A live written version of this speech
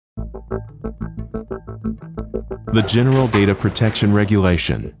The General Data Protection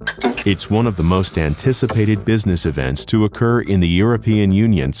Regulation. It's one of the most anticipated business events to occur in the European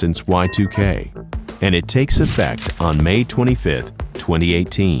Union since Y2K, and it takes effect on May 25,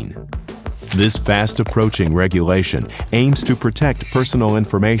 2018. This fast-approaching regulation aims to protect personal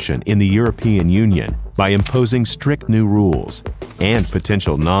information in the European Union by imposing strict new rules and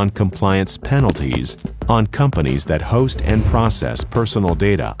potential non-compliance penalties on companies that host and process personal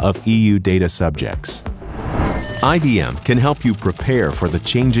data of EU data subjects. IBM can help you prepare for the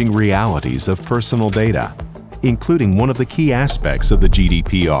changing realities of personal data, including one of the key aspects of the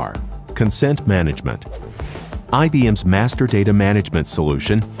GDPR, consent management. IBM's Master Data Management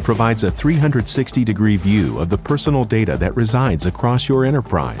solution provides a 360-degree view of the personal data that resides across your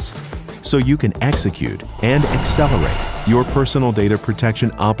enterprise, so you can execute and accelerate your personal data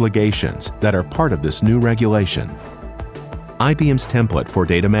protection obligations that are part of this new regulation. IBM's template for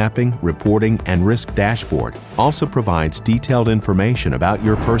data mapping, reporting, and risk dashboard also provides detailed information about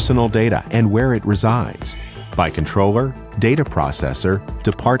your personal data and where it resides, by controller, data processor,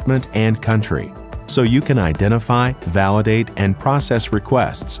 department, and country, so you can identify, validate, and process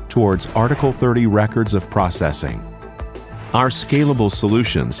requests towards Article 30 records of processing. Our scalable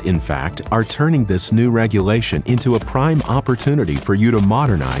solutions, in fact, are turning this new regulation into a prime opportunity for you to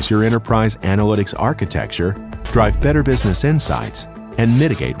modernize your enterprise analytics architecture, drive better business insights, and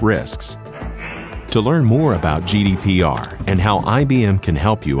mitigate risks. To learn more about GDPR and how IBM can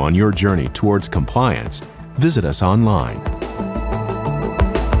help you on your journey towards compliance, visit us online.